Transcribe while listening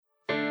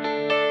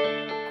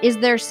Is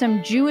there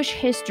some Jewish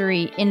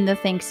history in the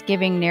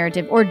Thanksgiving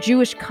narrative, or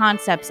Jewish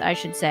concepts, I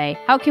should say?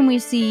 How can we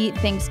see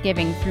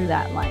Thanksgiving through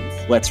that lens?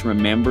 Let's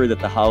remember that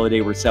the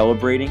holiday we're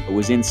celebrating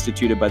was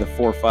instituted by the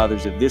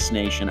forefathers of this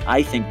nation,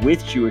 I think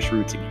with Jewish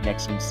roots and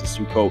connections to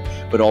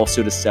Sukkot, but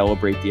also to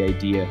celebrate the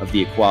idea of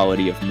the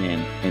equality of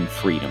men and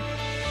freedom.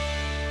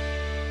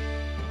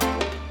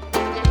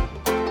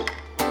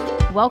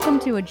 Welcome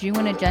to A Jew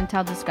and a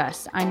Gentile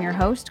Discuss. I'm your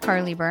host,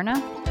 Carly Berna.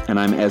 And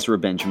I'm Ezra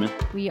Benjamin.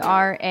 We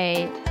are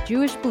a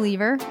Jewish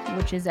believer,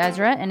 which is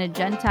Ezra, and a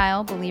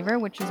Gentile believer,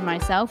 which is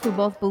myself, who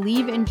both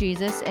believe in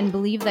Jesus and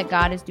believe that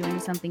God is doing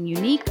something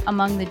unique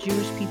among the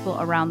Jewish people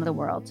around the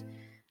world.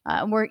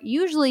 We're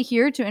usually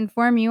here to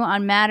inform you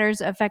on matters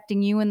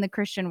affecting you in the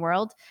Christian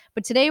world,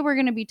 but today we're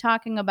going to be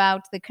talking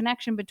about the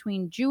connection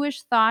between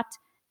Jewish thought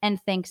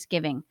and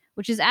Thanksgiving,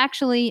 which is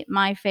actually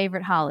my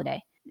favorite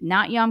holiday.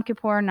 Not Yom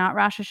Kippur, not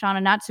Rosh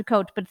Hashanah, not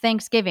Sukkot, but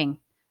Thanksgiving.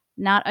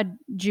 Not a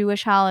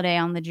Jewish holiday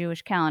on the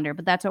Jewish calendar,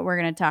 but that's what we're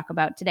going to talk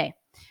about today.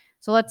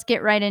 So let's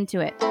get right into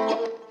it.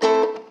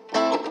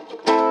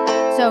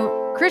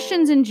 So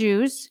Christians and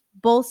Jews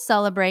both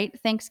celebrate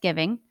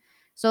Thanksgiving.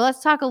 So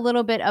let's talk a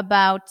little bit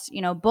about,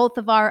 both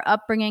of our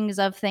upbringings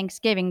of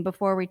Thanksgiving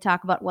before we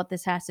talk about what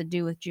this has to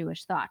do with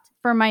Jewish thought.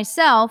 For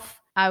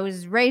myself, I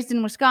was raised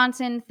in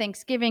Wisconsin.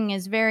 Thanksgiving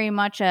is very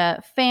much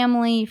a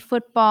family,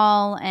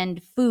 football,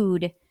 and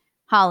food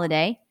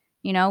holiday.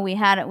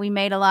 We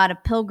made a lot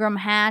of pilgrim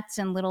hats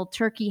and little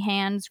turkey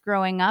hands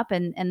growing up,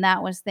 and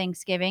that was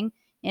Thanksgiving.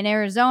 In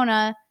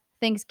Arizona,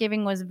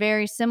 Thanksgiving was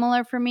very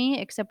similar for me,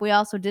 except we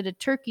also did a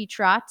turkey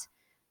trot,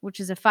 which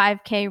is a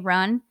 5K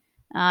run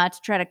to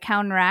try to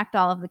counteract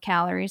all of the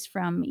calories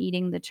from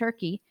eating the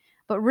turkey.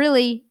 But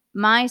really,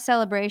 my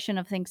celebration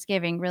of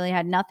Thanksgiving really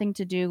had nothing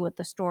to do with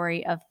the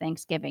story of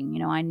Thanksgiving.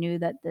 I knew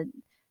that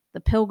the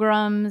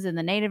Pilgrims and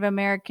the Native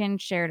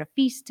Americans shared a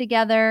feast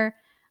together.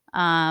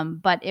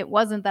 But it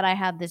wasn't that I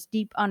had this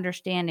deep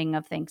understanding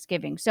of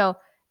Thanksgiving. So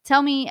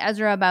tell me,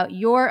 Ezra, about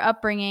your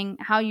upbringing,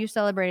 how you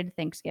celebrated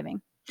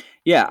Thanksgiving.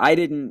 Yeah,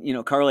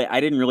 Carly, I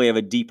didn't really have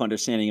a deep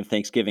understanding of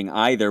Thanksgiving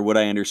either. What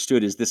I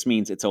understood is this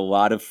means it's a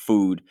lot of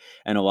food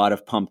and a lot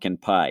of pumpkin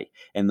pie.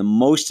 And the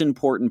most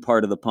important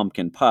part of the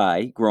pumpkin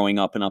pie, growing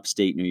up in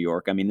upstate New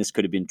York, I mean, this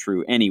could have been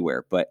true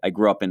anywhere, but I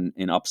grew up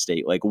in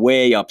upstate, like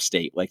way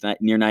upstate, like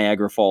near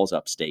Niagara Falls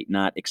upstate,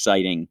 not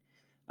exciting,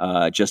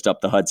 just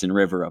up the Hudson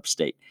River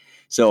upstate.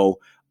 So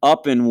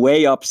up in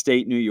way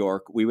upstate New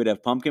York, we would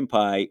have pumpkin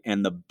pie,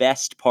 and the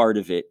best part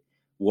of it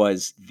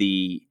was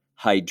the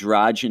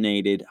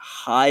hydrogenated,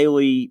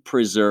 highly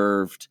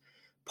preserved,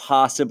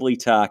 possibly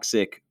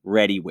toxic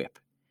Ready Whip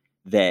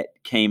that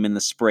came in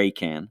the spray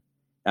can.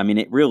 I mean,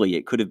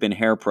 it could have been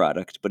hair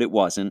product, but it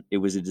wasn't. It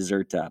was a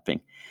dessert topping.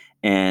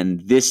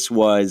 And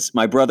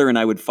my brother and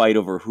I would fight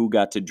over who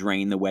got to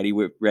drain the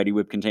Ready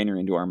Whip container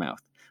into our mouth.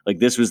 Like,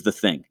 this was the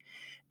thing.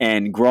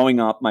 And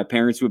growing up, my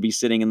parents would be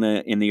sitting in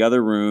the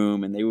other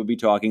room, and they would be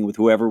talking with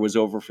whoever was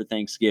over for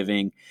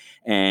Thanksgiving.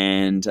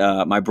 And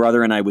my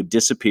brother and I would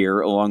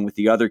disappear along with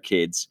the other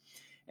kids,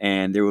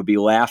 and there would be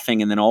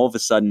laughing. And then all of a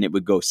sudden, it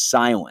would go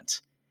silent,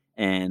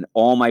 and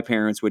all my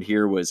parents would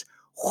hear was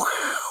wow,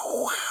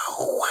 wow,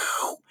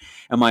 wow.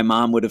 And my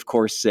mom would, of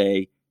course,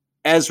 say,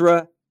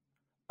 "Ezra,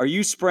 are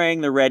you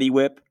spraying the Ready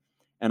Whip?"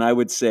 And I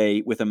would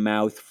say, with a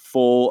mouth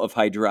full of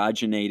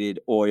hydrogenated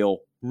oil,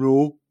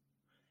 "No."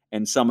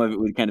 And some of it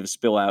would kind of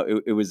spill out.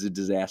 It was a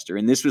disaster.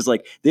 And this was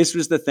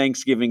the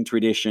Thanksgiving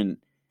tradition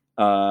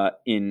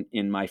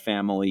in my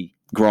family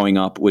growing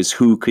up, was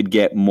who could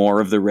get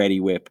more of the Ready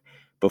Whip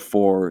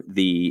before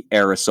the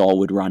aerosol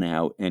would run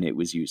out and it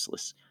was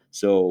useless.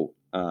 So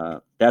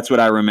that's what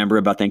I remember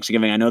about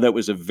Thanksgiving. I know that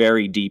was a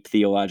very deep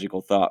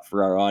theological thought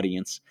for our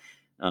audience,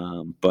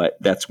 but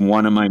that's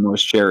one of my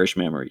most cherished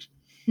memories.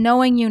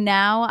 Knowing you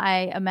now,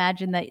 I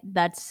imagine that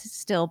that's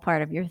still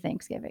part of your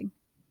Thanksgiving.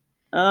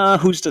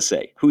 Who's to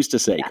say?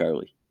 Yeah.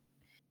 Carly?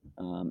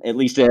 At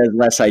least it has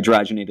less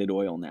hydrogenated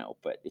oil now,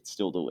 but it's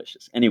still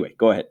delicious. Anyway,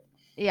 go ahead.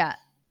 Yeah.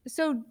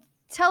 So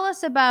tell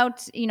us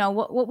about,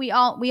 what we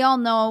all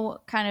know,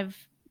 kind of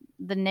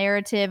the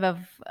narrative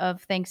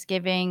of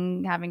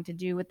Thanksgiving having to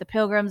do with the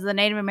Pilgrims, the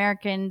Native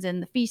Americans,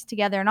 and the feast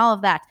together and all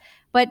of that.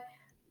 But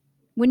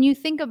when you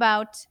think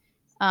about,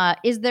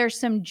 is there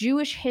some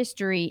Jewish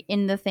history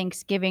in the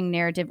Thanksgiving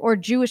narrative, or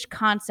Jewish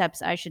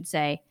concepts, I should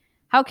say?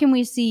 How can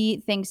we see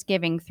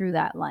Thanksgiving through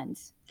that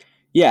lens?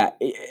 Yeah,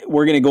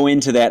 we're going to go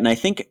into that. And I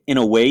think in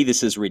a way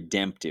this is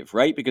redemptive,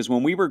 right? Because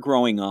when we were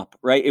growing up,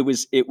 right, it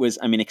was,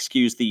 I mean,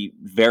 excuse the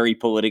very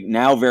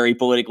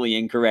politically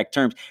incorrect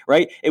terms,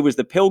 right? It was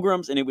the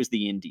Pilgrims and it was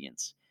the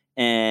Indians.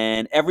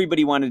 And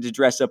everybody wanted to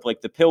dress up like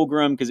the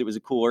Pilgrim because it was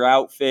a cooler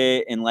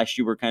outfit. Unless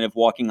you were kind of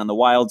walking on the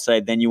wild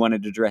side, then you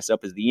wanted to dress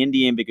up as the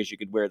Indian because you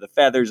could wear the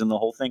feathers and the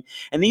whole thing.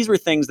 And these were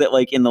things that,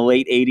 like, in the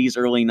late 80s,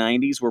 early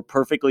 90s were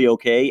perfectly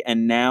okay,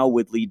 and now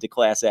would lead to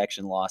class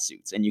action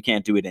lawsuits, and you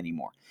can't do it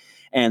anymore.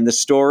 And the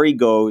story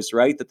goes,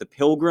 right, that the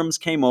Pilgrims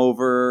came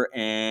over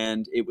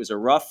and it was a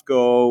rough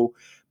go,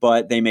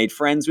 but they made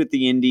friends with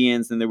the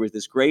Indians, and there was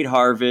this great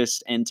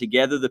harvest, and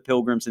together the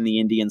Pilgrims and the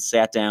Indians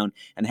sat down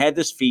and had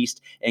this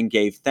feast and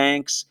gave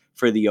thanks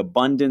for the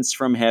abundance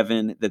from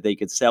heaven that they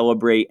could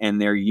celebrate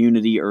and their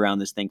unity around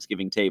this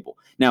Thanksgiving table.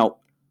 Now,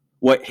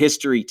 what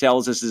history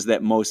tells us is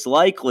that most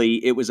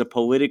likely it was a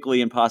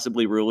politically and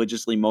possibly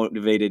religiously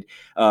motivated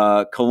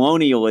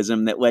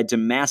colonialism that led to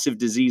massive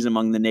disease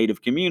among the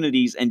native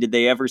communities. And did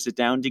they ever sit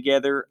down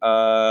together?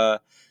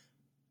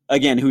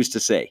 Again, who's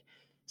to say?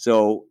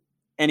 So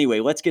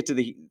anyway, let's get to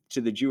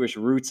the Jewish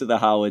roots of the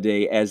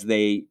holiday as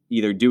they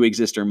either do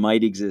exist or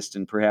might exist,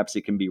 and perhaps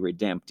it can be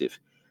redemptive.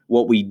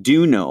 What we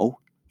do know,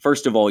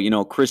 first of all, in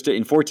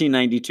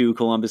 1492,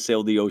 Columbus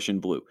sailed the ocean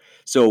blue.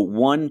 So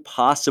one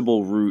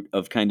possible route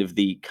of kind of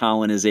the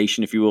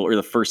colonization, if you will, or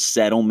the first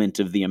settlement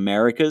of the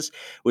Americas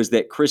was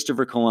that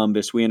Christopher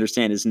Columbus, we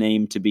understand his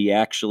name to be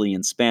actually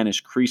in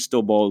Spanish,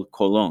 Cristobal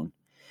Colon.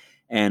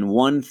 And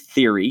one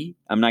theory,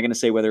 I'm not going to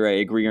say whether I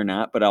agree or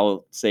not, but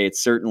I'll say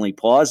it's certainly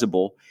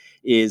plausible,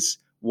 is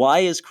why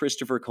is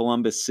Christopher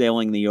Columbus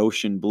sailing the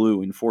ocean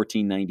blue in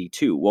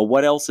 1492? Well,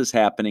 what else is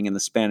happening in the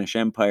Spanish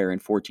Empire in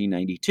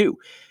 1492?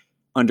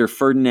 Under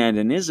Ferdinand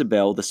and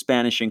Isabel, the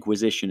Spanish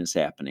Inquisition is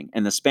happening.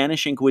 And the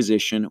Spanish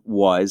Inquisition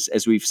was,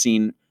 as we've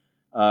seen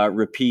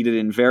repeated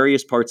in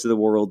various parts of the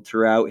world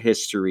throughout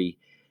history,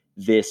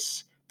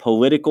 this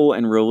political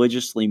and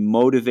religiously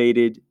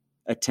motivated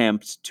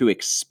attempt to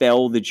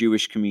expel the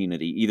Jewish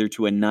community, either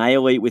to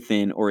annihilate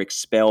within or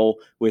expel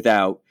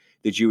without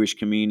the Jewish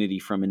community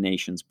from a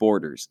nation's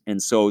borders.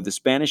 And so the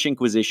Spanish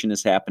Inquisition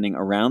is happening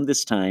around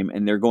this time,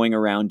 and they're going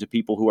around to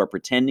people who are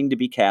pretending to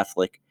be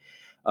Catholic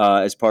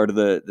as part of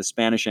the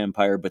Spanish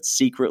Empire, but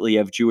secretly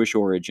have Jewish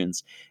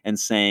origins, and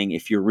saying,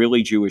 if you're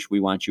really Jewish, we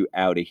want you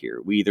out of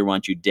here. We either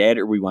want you dead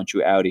or we want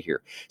you out of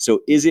here. So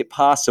is it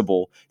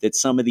possible that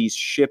some of these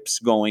ships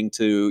going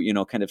to,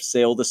 kind of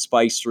sail the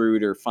spice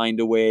route or find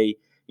a way,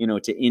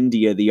 to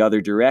India the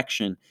other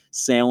direction,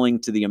 sailing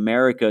to the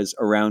Americas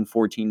around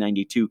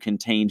 1492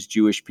 contained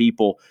Jewish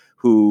people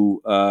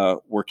who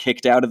were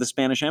kicked out of the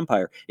Spanish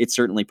Empire? It's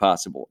certainly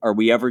possible. Are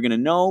we ever going to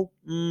know?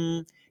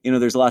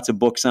 There's lots of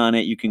books on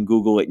it. You can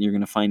Google it and you're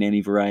going to find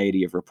any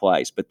variety of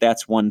replies. But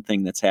that's one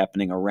thing that's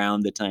happening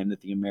around the time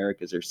that the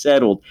Americas are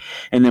settled.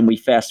 And then we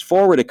fast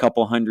forward a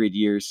couple hundred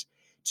years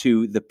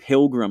to the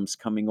Pilgrims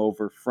coming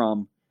over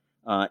from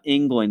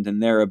England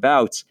and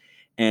thereabouts.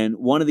 And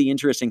one of the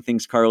interesting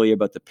things, Carly,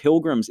 about the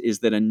Pilgrims is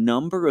that a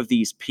number of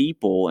these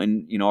people,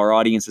 and our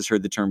audience has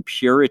heard the term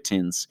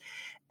Puritans,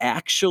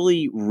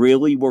 actually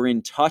really were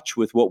in touch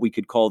with what we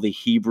could call the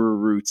Hebrew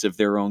roots of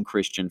their own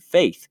Christian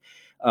faith.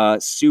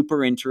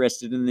 Super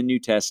interested in the New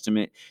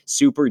Testament,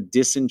 super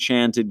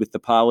disenchanted with the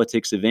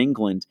politics of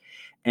England.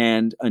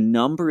 And a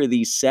number of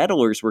these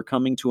settlers were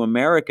coming to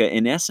America,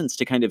 in essence,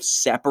 to kind of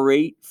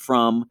separate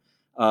from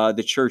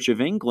the Church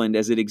of England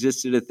as it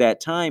existed at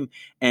that time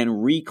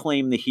and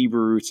reclaim the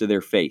Hebrew roots of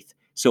their faith.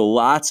 So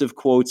lots of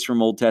quotes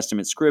from Old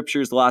Testament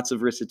scriptures, lots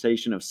of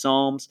recitation of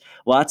Psalms,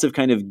 lots of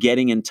kind of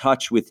getting in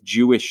touch with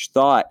Jewish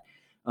thought.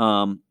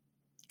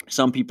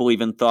 Some people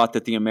even thought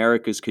that the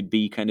Americas could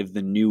be kind of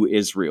the new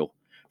Israel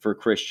for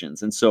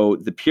Christians. And so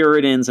the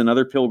Puritans and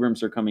other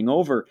pilgrims are coming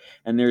over,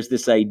 and there's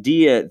this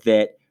idea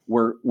that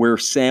we're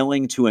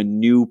sailing to a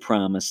new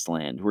promised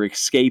land. We're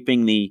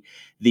escaping the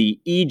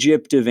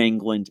Egypt of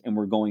England, and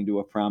we're going to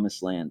a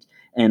promised land.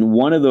 And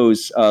one of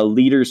those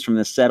leaders from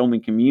the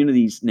settlement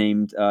communities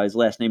named, his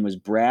last name was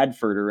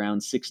Bradford,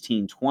 around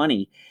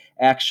 1620,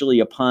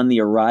 actually upon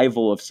the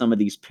arrival of some of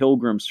these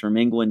pilgrims from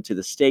England to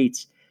the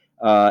States,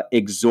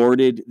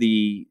 exhorted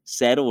the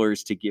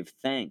settlers to give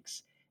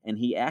thanks. And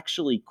he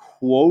actually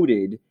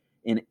quoted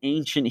an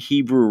ancient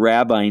Hebrew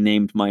rabbi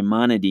named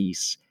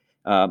Maimonides,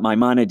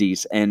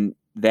 and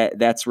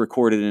that's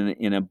recorded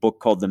in a book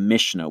called the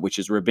Mishnah, which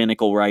is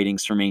rabbinical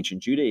writings from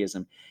ancient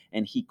Judaism.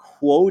 And he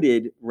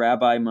quoted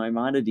Rabbi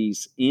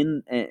Maimonides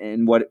in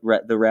what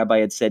the rabbi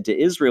had said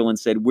to Israel, and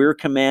said, we're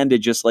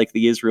commanded, just like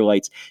the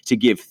Israelites, to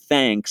give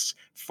thanks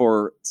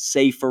for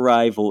safe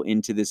arrival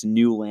into this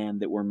new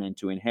land that we're meant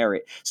to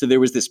inherit. So there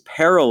was this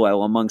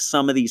parallel among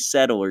some of these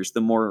settlers,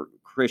 the more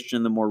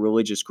Christian, the more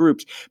religious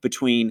groups,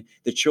 between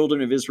the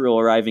children of Israel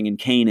arriving in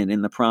Canaan,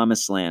 in the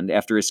promised land,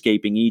 after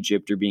escaping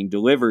Egypt or being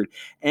delivered,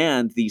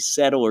 and these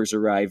settlers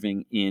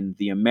arriving in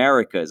the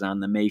Americas, on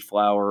the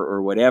Mayflower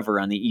or whatever,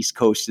 on the east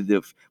coast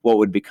of what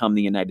would become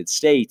the United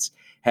States,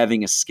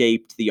 having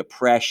escaped the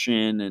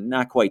oppression, and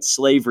not quite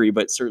slavery,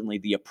 but certainly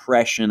the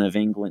oppression of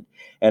England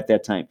at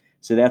that time.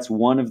 So that's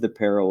one of the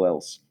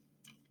parallels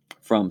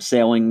from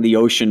sailing the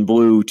ocean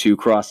blue to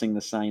crossing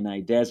the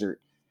Sinai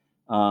Desert.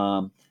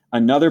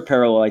 Another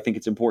parallel I think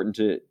it's important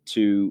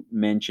to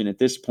mention at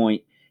this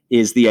point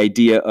is the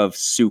idea of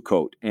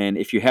Sukkot. And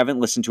if you haven't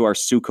listened to our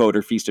Sukkot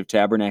or Feast of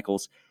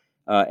Tabernacles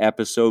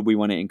episode, we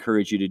want to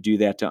encourage you to do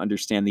that to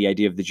understand the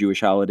idea of the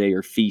Jewish holiday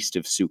or Feast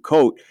of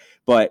Sukkot.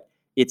 But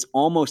it's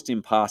almost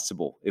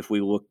impossible, if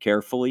we look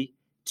carefully,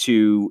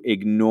 to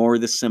ignore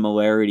the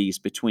similarities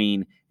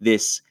between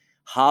this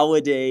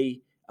holiday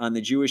on the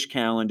Jewish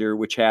calendar,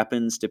 which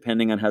happens,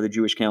 depending on how the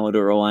Jewish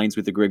calendar aligns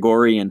with the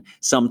Gregorian,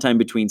 sometime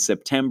between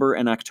September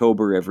and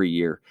October every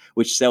year,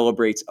 which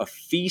celebrates a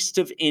feast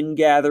of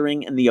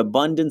ingathering and the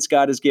abundance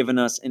God has given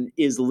us, and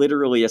is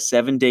literally a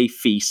 7-day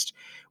feast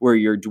where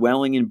you're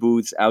dwelling in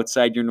booths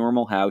outside your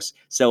normal house,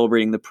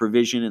 celebrating the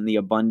provision and the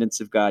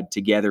abundance of God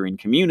together in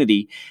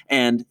community.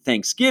 And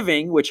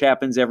Thanksgiving, which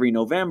happens every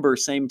November,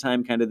 same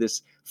time, kind of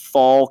this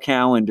fall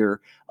calendar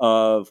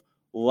of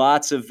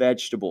lots of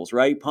vegetables,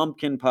 right?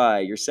 Pumpkin pie.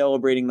 You're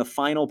celebrating the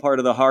final part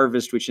of the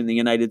harvest, which in the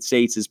United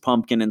States is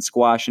pumpkin and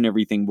squash and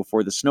everything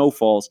before the snow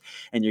falls.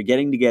 And you're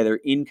getting together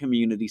in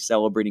community,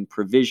 celebrating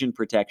provision,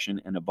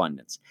 protection, and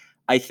abundance.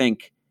 I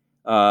think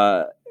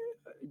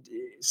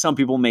some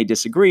people may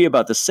disagree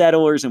about the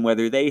settlers and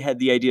whether they had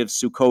the idea of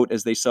Sukkot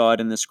as they saw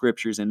it in the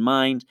scriptures in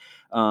mind,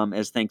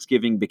 as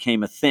Thanksgiving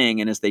became a thing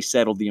and as they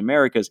settled the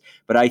Americas.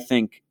 But I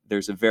think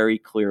there's a very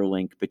clear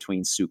link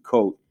between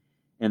Sukkot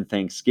and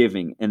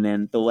Thanksgiving. And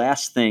then the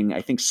last thing,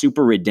 I think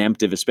super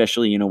redemptive,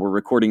 especially, we're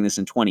recording this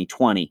in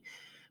 2020,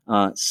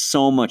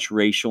 so much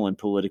racial and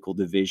political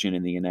division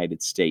in the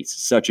United States.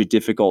 Such a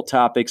difficult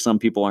topic. Some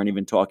people aren't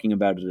even talking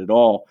about it at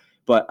all.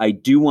 But I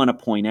do want to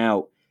point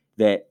out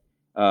that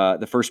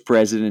the first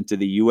president of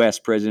the U.S.,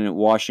 President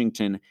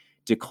Washington,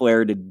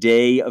 declared a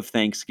day of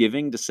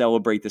Thanksgiving to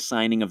celebrate the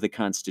signing of the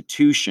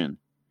Constitution,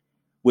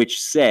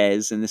 which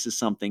says, and this is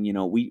something,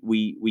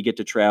 we get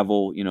to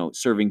travel,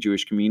 serving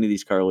Jewish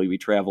communities, Carly. We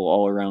travel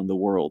all around the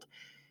world.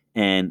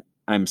 And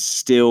I'm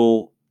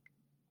still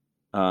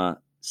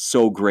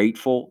so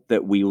grateful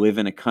that we live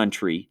in a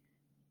country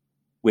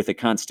with a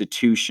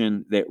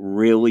constitution that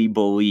really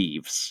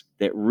believes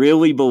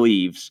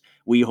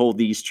we hold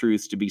these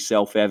truths to be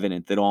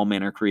self-evident, that all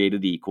men are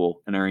created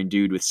equal and are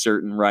endued with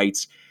certain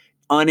rights,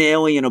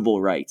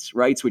 unalienable rights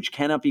which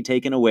cannot be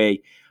taken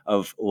away,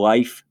 of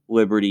life,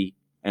 liberty,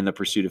 and the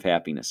pursuit of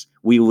happiness.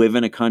 We live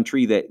in a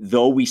country that,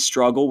 though we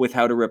struggle with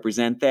how to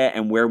represent that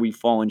and where we've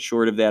fallen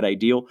short of that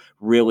ideal,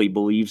 really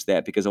believes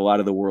that, because a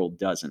lot of the world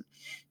doesn't.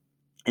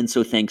 And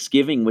so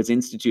Thanksgiving was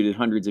instituted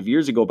hundreds of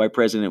years ago by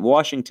President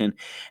Washington,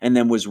 and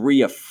then was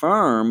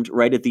reaffirmed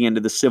right at the end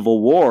of the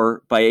Civil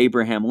War by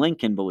Abraham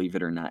Lincoln, believe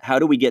it or not. How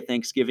do we get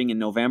Thanksgiving in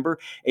November?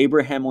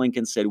 Abraham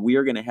Lincoln said, we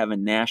are going to have a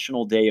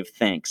national day of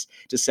thanks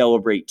to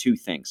celebrate two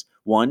things.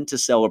 One, to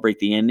celebrate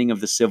the ending of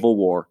the Civil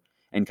War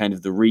and kind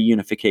of the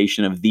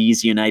reunification of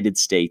these United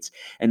States.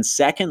 And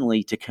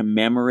secondly, to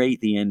commemorate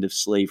the end of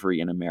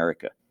slavery in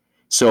America.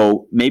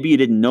 So maybe you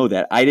didn't know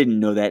that. I didn't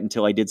know that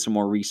until I did some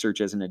more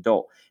research as an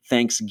adult.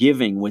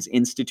 Thanksgiving was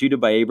instituted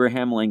by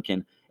Abraham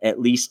Lincoln, at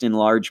least in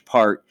large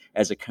part,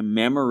 as a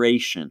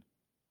commemoration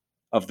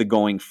of the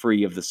going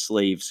free of the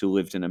slaves who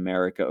lived in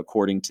America,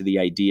 according to the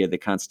idea, the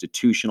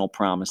constitutional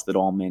promise that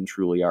all men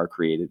truly are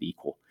created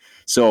equal.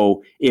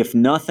 So if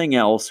nothing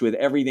else, with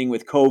everything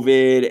with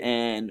COVID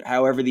and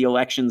however the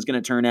election is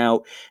going to turn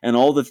out and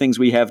all the things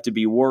we have to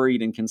be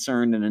worried and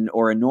concerned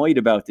or annoyed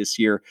about this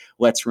year,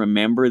 let's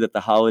remember that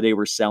the holiday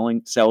we're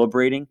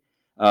celebrating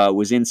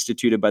was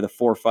instituted by the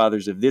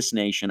forefathers of this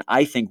nation,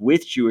 I think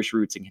with Jewish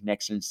roots and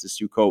connections to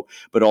Sukkot,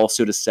 but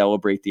also to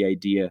celebrate the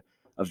idea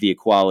of the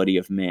equality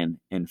of men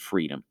and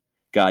freedom,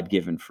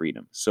 God-given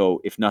freedom.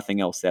 So if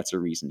nothing else, that's a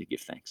reason to give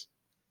thanks.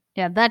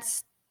 Yeah,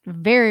 that's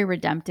very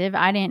redemptive.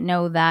 I didn't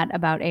know that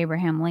about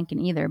Abraham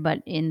Lincoln either,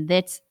 but in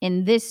this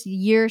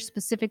year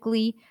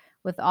specifically,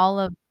 with all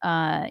of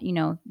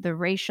the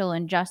racial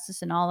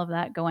injustice and all of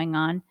that going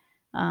on,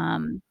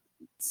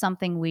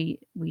 something we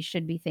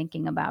should be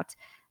thinking about.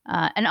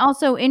 And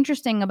also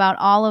interesting about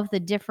all of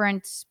the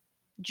different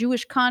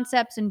Jewish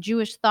concepts and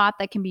Jewish thought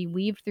that can be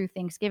weaved through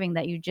Thanksgiving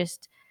that you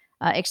just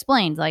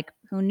explained, like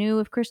who knew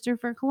if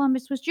Christopher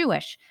Columbus was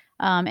Jewish,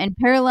 and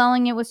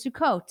paralleling it with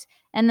Sukkot.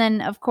 And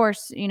then, of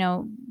course,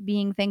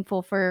 being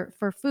thankful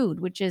for food,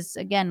 which is,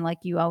 again, like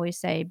you always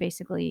say,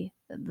 basically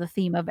the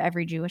theme of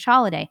every Jewish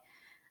holiday.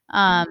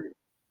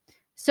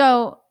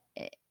 So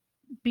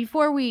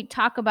before we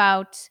talk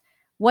about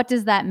what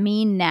does that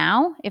mean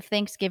now, if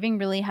Thanksgiving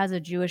really has a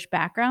Jewish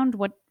background,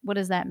 what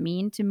does that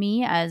mean to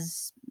me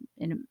as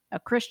a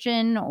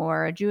Christian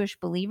or a Jewish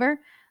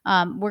believer?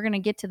 We're going to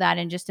get to that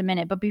in just a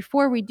minute. But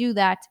before we do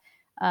that,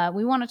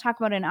 we want to talk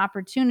about an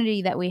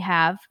opportunity that we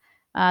have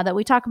that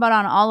we talk about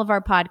on all of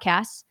our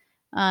podcasts.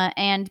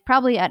 And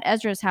probably at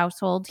Ezra's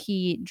household,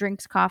 he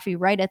drinks coffee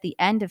right at the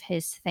end of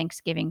his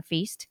Thanksgiving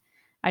feast.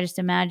 I just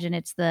imagine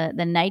it's the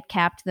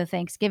nightcap to the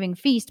Thanksgiving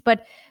feast.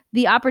 But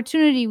the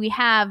opportunity we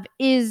have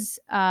is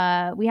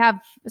we have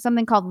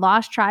something called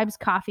Lost Tribes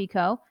Coffee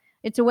Co.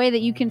 It's a way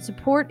that you can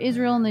support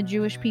Israel and the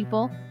Jewish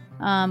people.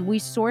 We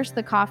source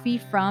the coffee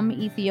from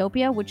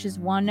Ethiopia, which is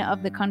one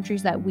of the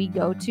countries that we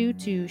go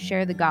to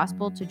share the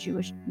gospel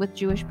with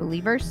Jewish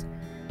believers.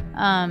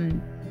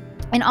 And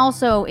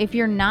also, if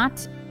you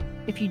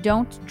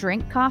don't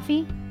drink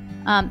coffee,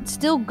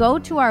 still go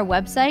to our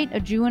website,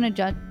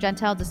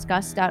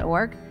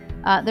 ajewandagentilediscuss.org.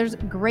 There's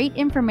great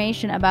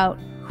information about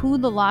who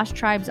the Lost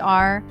Tribes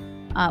are,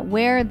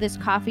 where this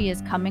coffee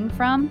is coming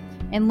from,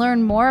 and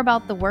learn more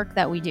about the work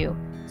that we do.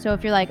 So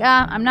if you're like,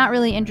 I'm not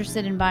really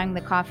interested in buying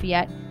the coffee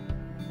yet,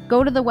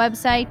 go to the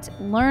website,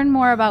 learn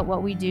more about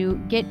what we do,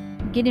 get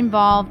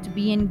involved,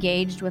 be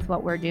engaged with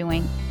what we're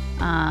doing.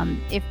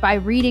 If by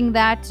reading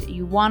that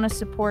you want to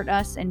support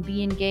us and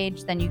be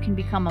engaged, then you can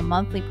become a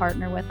monthly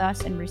partner with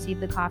us and receive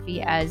the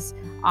coffee as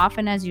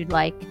often as you'd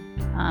like.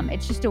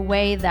 It's just a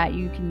way that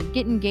you can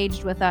get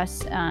engaged with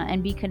us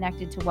and be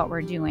connected to what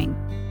we're doing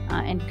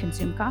and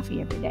consume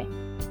coffee every day.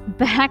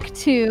 Back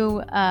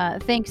to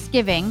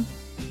Thanksgiving.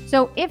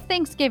 So if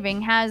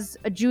Thanksgiving has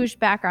a Jewish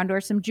background or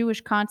some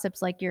Jewish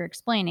concepts like you're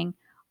explaining,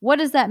 what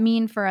does that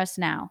mean for us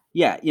now?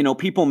 Yeah,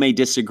 people may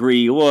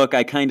disagree. Look,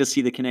 I kind of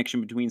see the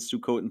connection between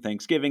Sukkot and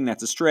Thanksgiving.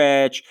 That's a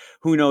stretch.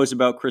 Who knows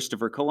about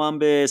Christopher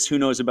Columbus? Who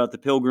knows about the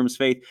Pilgrim's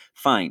faith?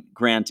 Fine,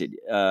 granted,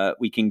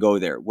 we can go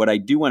there. What I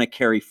do want to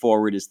carry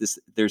forward is this: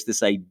 there's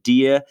this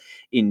idea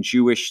in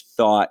Jewish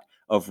thought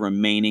of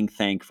remaining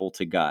thankful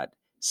to God.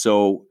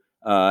 So,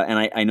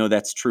 and I know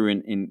that's true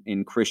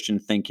in Christian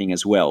thinking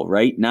as well,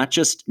 right? Not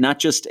just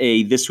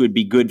a this would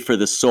be good for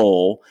the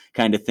soul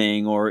kind of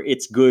thing, or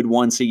it's good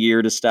once a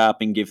year to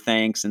stop and give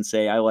thanks and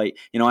say,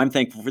 I'm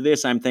thankful for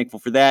this, I'm thankful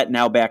for that.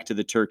 Now back to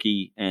the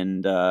turkey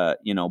and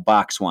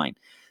box wine.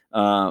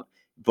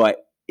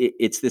 But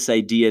it's this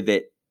idea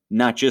that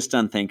not just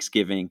on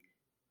Thanksgiving,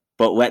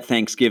 but let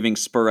Thanksgiving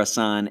spur us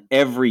on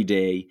every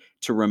day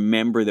to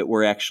remember that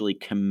we're actually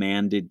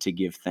commanded to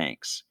give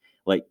thanks.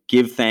 Like,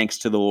 give thanks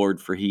to the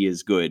Lord, for he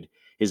is good.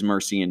 His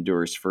mercy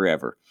endures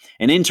forever.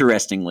 And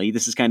interestingly,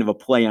 this is kind of a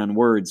play on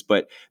words,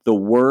 but the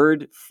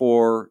word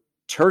for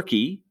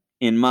turkey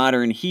in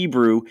modern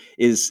Hebrew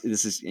is,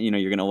 you're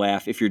going to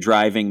laugh. If you're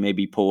driving,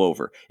 maybe pull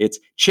over. It's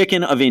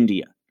chicken of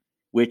India,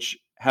 which,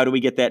 how do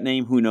we get that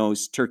name? Who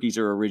knows? Turkeys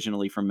are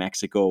originally from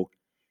Mexico.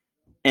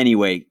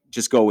 Anyway,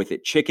 just go with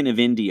it. Chicken of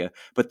India.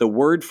 But the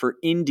word for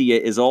India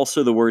is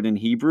also the word in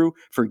Hebrew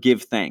for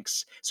give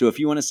thanks. So if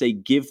you want to say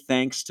give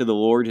thanks to the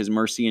Lord, his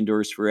mercy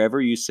endures forever,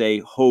 you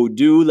say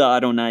Hodu la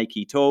Adonai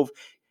ki tov,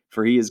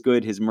 for he is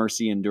good, his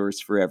mercy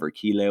endures forever.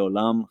 Ki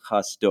leolam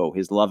chasdo,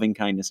 his loving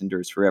kindness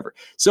endures forever.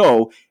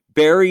 So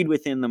buried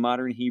within the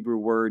modern Hebrew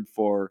word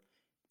for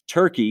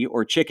turkey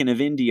or chicken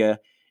of India,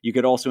 you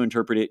could also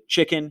interpret it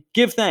chicken,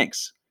 give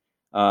thanks.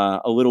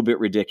 A little bit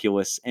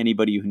ridiculous.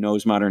 Anybody who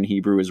knows modern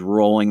Hebrew is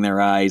rolling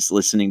their eyes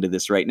listening to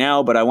this right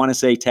now, but I want to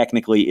say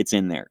technically it's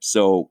in there.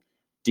 So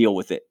deal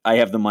with it. I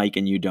have the mic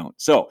and you don't.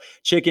 So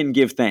chicken,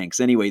 give thanks.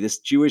 Anyway, this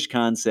Jewish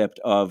concept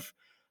of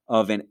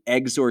an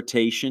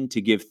exhortation to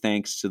give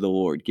thanks to the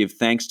Lord. Give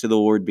thanks to the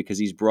Lord because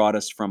he's brought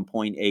us from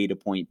point A to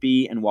point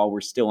B. And while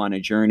we're still on a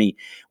journey,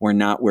 we're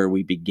not where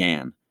we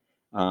began.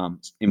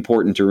 It's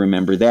important to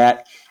remember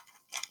that.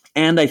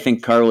 And I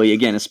think, Carly,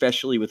 again,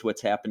 especially with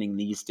what's happening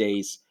these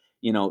days,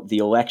 the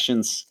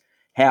election's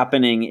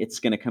happening. It's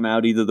going to come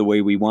out either the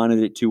way we wanted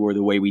it to or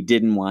the way we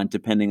didn't want,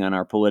 depending on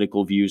our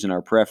political views and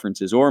our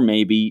preferences, or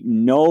maybe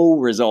no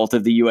result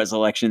of the U.S.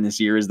 election this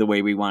year is the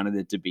way we wanted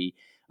it to be.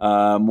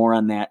 More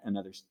on that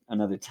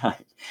another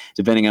time,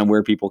 depending on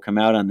where people come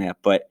out on that.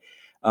 But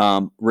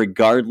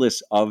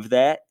regardless of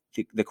that,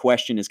 the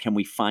question is, can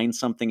we find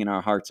something in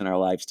our hearts and our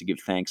lives to give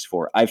thanks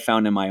for? I've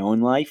found in my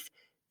own life,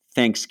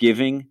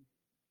 Thanksgiving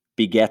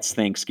begets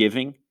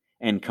Thanksgiving,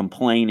 and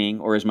complaining,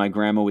 or as my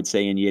grandma would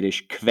say in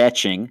Yiddish,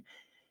 kvetching,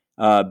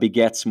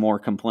 begets more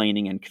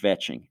complaining and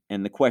kvetching.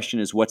 And the question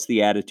is, what's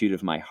the attitude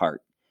of my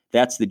heart?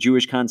 That's the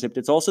Jewish concept.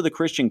 It's also the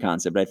Christian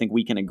concept. I think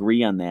we can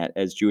agree on that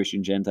as Jewish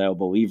and Gentile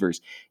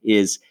believers.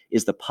 Is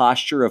the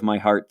posture of my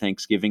heart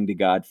thanksgiving to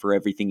God for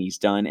everything he's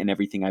done and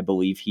everything I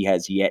believe he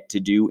has yet to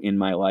do in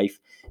my life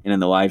and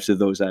in the lives of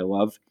those I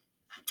love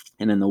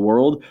and in the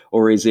world?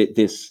 Or is it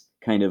this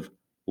kind of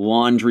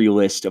laundry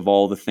list of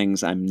all the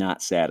things I'm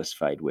not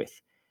satisfied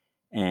with?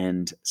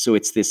 And so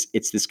it's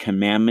this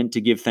commandment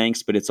to give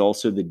thanks, but it's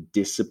also the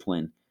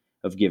discipline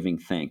of giving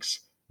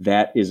thanks.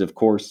 That is, of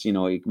course,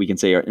 we can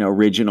say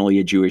originally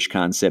a Jewish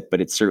concept,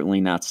 but it's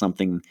certainly not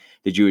something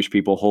the Jewish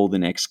people hold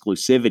in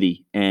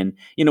exclusivity. And,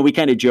 we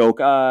kind of joke,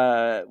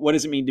 what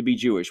does it mean to be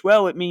Jewish?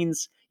 Well, it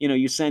means,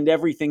 you send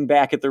everything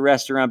back at the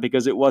restaurant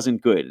because it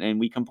wasn't good. And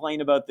we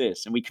complain about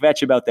this and we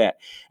kvetch about that.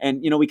 And,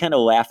 we kind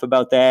of laugh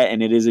about that.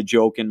 And it is a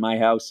joke in my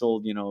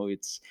household.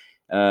 It's,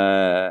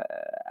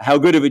 how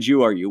good of a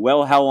Jew are you?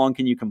 Well, how long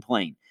can you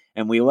complain?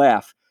 And we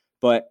laugh.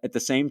 But at the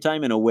same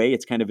time, in a way,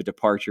 it's kind of a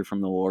departure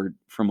from the Lord,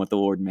 from what the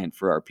Lord meant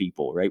for our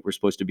people, right? We're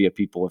supposed to be a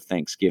people of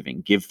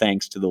thanksgiving. Give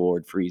thanks to the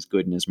Lord, for he's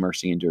good and his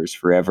mercy endures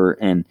forever.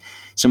 And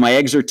so my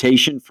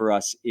exhortation for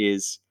us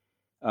is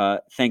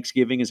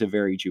Thanksgiving is a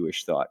very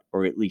Jewish thought,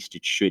 or at least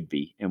it should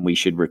be, and we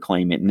should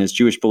reclaim it. And as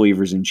Jewish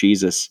believers in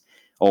Jesus,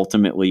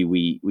 ultimately,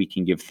 we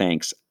can give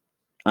thanks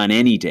on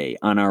any day.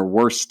 On our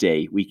worst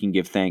day, we can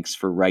give thanks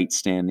for right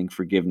standing,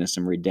 forgiveness,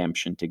 and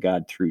redemption to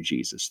God through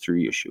Jesus,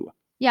 through Yeshua.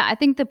 Yeah, I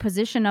think the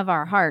position of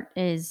our heart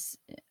is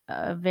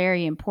a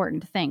very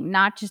important thing,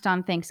 not just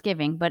on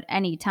Thanksgiving, but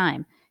any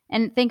time.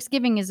 And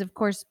Thanksgiving is, of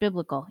course,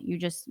 biblical. You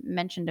just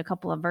mentioned a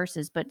couple of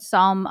verses, but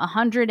Psalm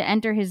 100,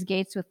 enter his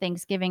gates with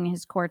thanksgiving,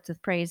 his courts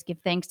with praise, give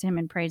thanks to him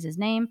and praise his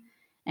name.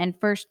 And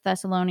 1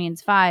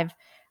 Thessalonians 5,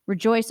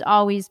 rejoice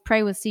always,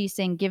 pray with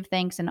ceasing, give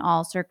thanks in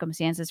all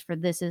circumstances, for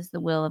this is the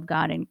will of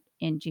God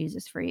in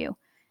Jesus for you.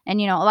 And,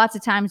 lots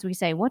of times we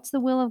say, what's the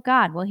will of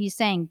God? Well, he's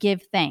saying,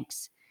 give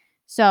thanks.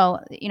 So,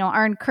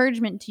 our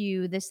encouragement to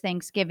you this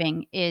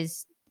Thanksgiving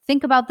is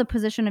think about the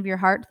position of your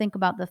heart, think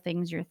about the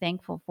things you're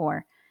thankful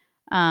for.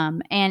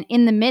 And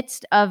in the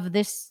midst of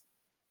this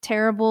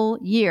terrible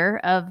year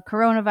of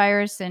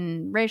coronavirus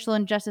and racial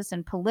injustice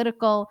and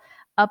political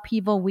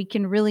upheaval, we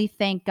can really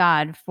thank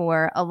God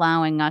for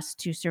allowing us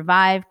to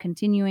survive,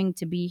 continuing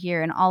to be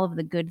here, and all of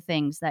the good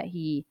things that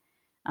He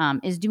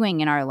is doing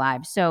in our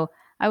lives. So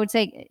I would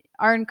say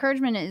our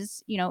encouragement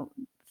is,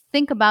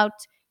 think about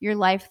your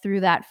life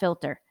through that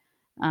filter,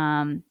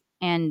 and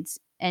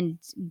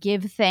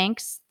give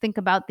thanks. Think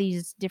about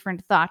these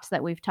different thoughts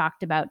that we've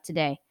talked about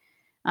today.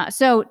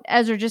 So,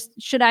 Ezra,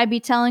 just should I be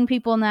telling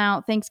people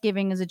now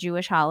Thanksgiving is a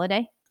Jewish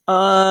holiday?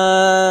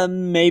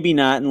 Maybe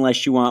not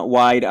unless you want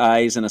wide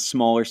eyes and a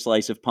smaller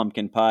slice of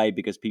pumpkin pie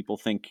because people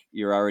think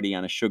you're already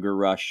on a sugar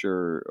rush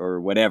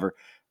or whatever.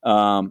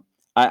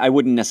 I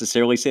wouldn't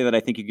necessarily say that. I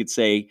think you could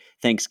say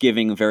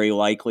Thanksgiving very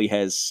likely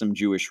has some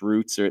Jewish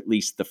roots, or at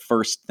least the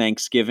first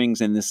Thanksgivings,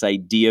 and this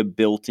idea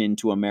built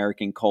into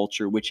American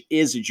culture, which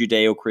is a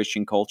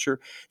Judeo-Christian culture,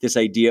 this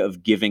idea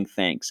of giving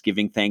thanks.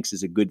 Giving thanks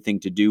is a good thing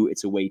to do.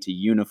 It's a way to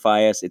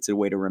unify us. It's a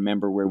way to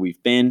remember where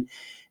we've been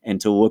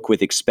and to look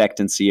with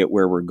expectancy at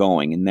where we're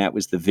going. And that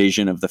was the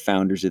vision of the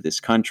founders of this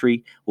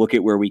country. Look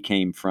at where we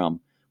came from.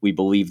 We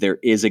believe there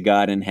is a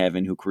God in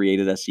heaven who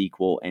created us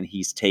equal, and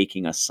he's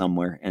taking us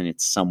somewhere, and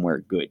it's somewhere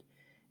good.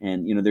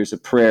 And there's a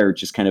prayer,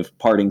 just kind of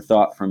parting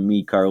thought from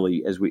me,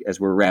 Carly, as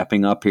we're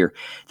wrapping up here.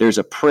 There's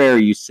a prayer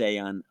you say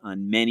on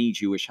many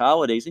Jewish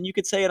holidays, and you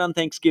could say it on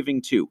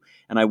Thanksgiving too.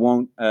 And I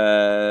won't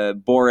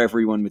bore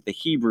everyone with the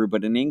Hebrew,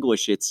 but in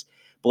English it's,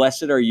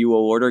 "Blessed are you,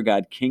 O Lord our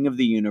God, King of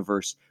the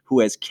universe,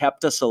 who has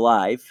kept us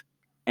alive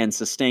and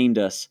sustained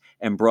us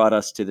and brought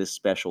us to this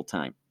special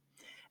time."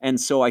 And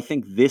so I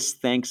think this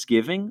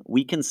Thanksgiving,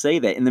 we can say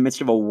that in the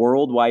midst of a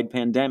worldwide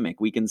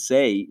pandemic, we can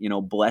say,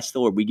 bless the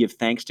Lord. We give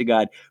thanks to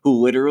God who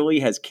literally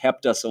has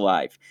kept us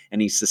alive,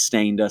 and he's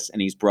sustained us,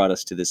 and he's brought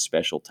us to this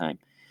special time.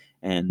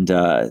 And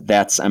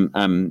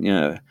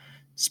I'm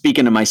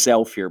speaking to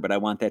myself here, but I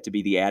want that to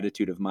be the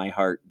attitude of my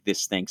heart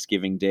this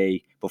Thanksgiving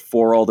Day,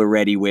 before all the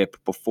ready whip,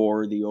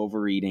 before the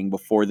overeating,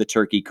 before the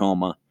turkey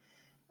coma,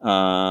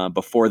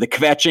 before the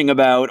kvetching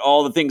about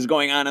all the things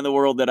going on in the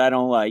world that I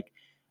don't like,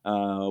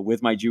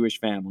 with my Jewish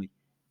family.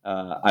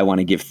 I want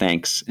to give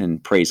thanks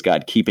and praise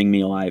God, keeping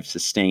me alive,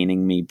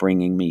 sustaining me,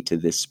 bringing me to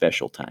this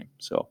special time.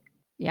 So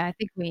Yeah, I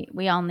think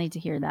we all need to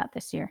hear that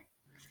this year.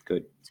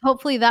 good. So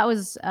hopefully that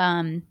was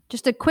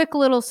just a quick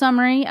little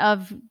summary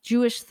of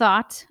Jewish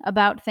thought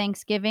about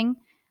Thanksgiving.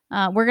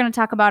 We're going to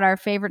talk about our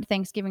favorite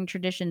Thanksgiving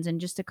traditions in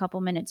just a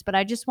couple minutes, but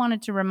I just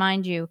wanted to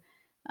remind you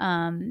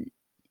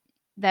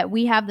that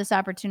we have this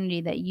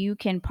opportunity that you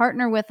can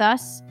partner with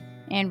us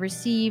and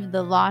receive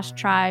the Lost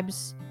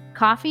Tribes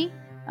coffee.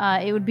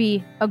 It would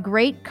be a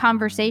great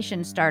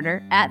conversation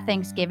starter at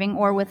Thanksgiving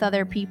or with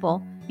other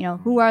people.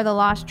 Who are the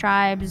Lost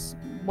Tribes?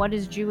 What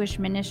is Jewish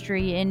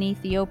ministry in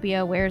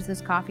Ethiopia? Where's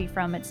this coffee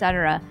from,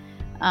 etc.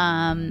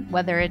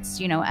 Whether it's,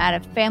 at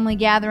a family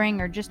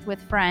gathering or just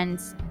with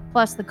friends.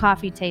 Plus, the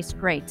coffee tastes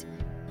great.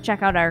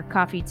 Check out our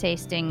coffee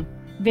tasting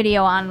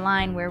video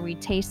online where we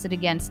taste it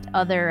against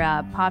other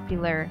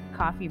popular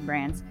coffee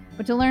brands.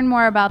 But to learn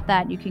more about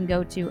that, you can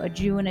go to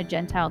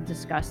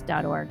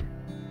ajewandagentilediscuss.org.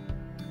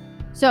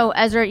 So,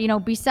 Ezra,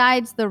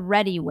 besides the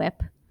ready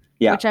whip,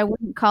 which I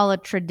wouldn't call a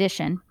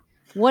tradition,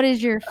 what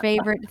is your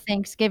favorite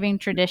Thanksgiving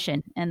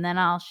tradition? And then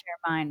I'll share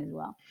mine as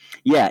well.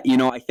 Yeah,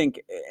 I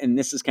think, and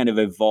this has kind of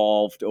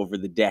evolved over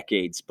the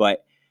decades,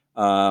 but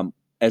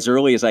as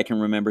early as I can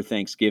remember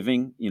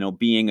Thanksgiving,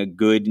 being a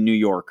good New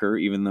Yorker,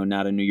 even though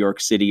not a New York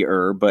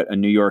City-er, but a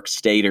New York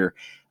Stater,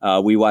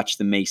 we watched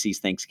the Macy's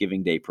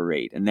Thanksgiving Day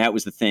Parade. And that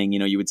was the thing,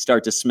 you would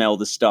start to smell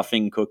the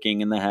stuffing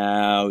cooking in the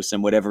house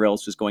and whatever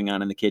else was going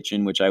on in the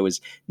kitchen, which I was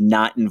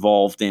not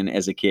involved in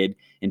as a kid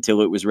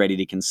until it was ready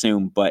to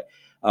consume. But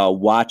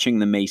watching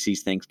the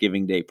Macy's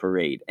Thanksgiving Day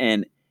Parade.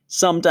 And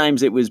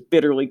sometimes it was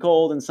bitterly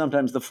cold and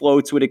sometimes the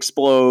floats would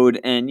explode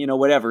and,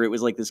 whatever. It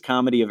was like this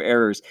comedy of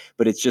errors,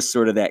 but it's just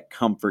sort of that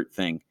comfort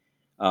thing,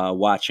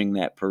 watching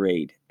that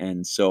parade.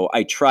 And so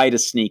I try to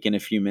sneak in a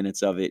few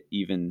minutes of it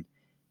even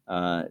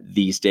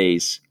these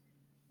days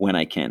when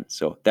I can.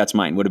 So that's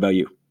mine. What about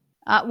you?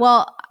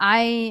 Well,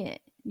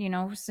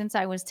 since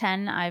I was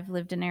 10, I've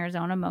lived in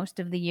Arizona most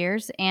of the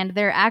years, and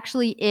there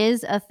actually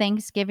is a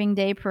Thanksgiving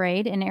Day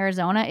parade in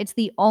Arizona. It's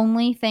the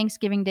only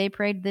Thanksgiving Day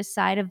parade this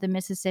side of the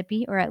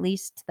Mississippi, or at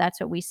least that's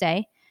what we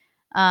say.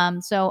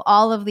 So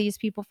all of these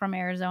people from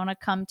Arizona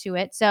come to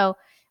it. So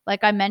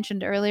like I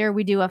mentioned earlier,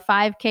 we do a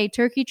 5K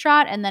turkey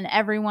trot, and then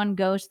everyone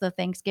goes to the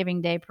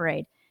Thanksgiving Day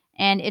parade.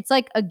 And it's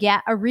like a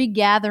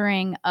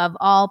regathering of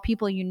all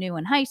people you knew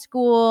in high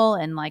school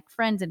and like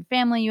friends and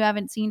family you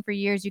haven't seen for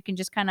years. You can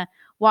just kind of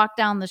walk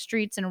down the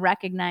streets and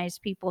recognize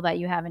people that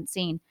you haven't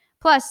seen.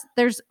 Plus,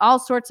 there's all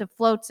sorts of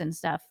floats and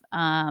stuff,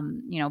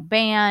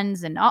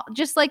 bands and all,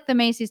 just like the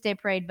Macy's Day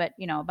Parade, but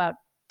about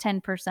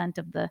 10%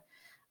 of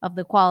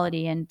the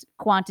quality and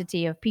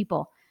quantity of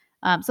people.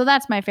 So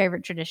that's my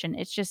favorite tradition.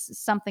 It's just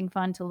something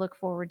fun to look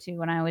forward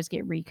to, and I always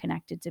get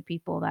reconnected to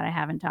people that I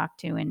haven't talked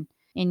to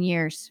in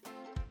years.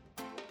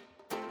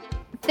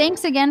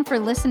 Thanks again for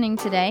listening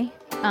today.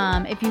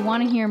 If you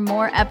want to hear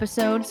more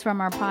episodes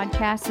from our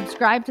podcast,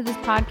 subscribe to this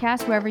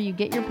podcast wherever you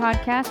get your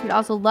podcast. We'd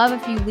also love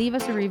if you leave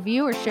us a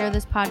review or share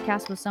this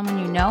podcast with someone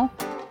you know.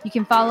 You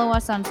can follow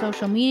us on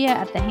social media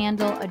at the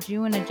handle A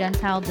Jew and a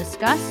Gentile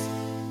Discuss.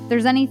 If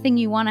there's anything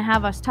you want to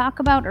have us talk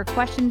about or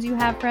questions you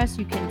have for us,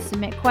 you can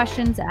submit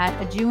questions at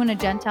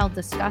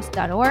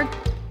ajewandagentilediscuss.org.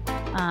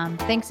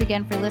 Thanks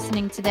again for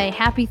listening today.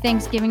 Happy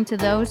Thanksgiving to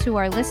those who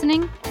are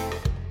listening.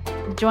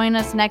 Join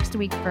us next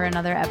week for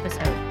another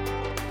episode.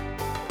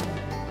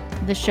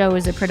 The show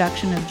is a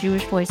production of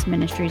Jewish Voice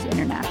Ministries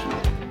International.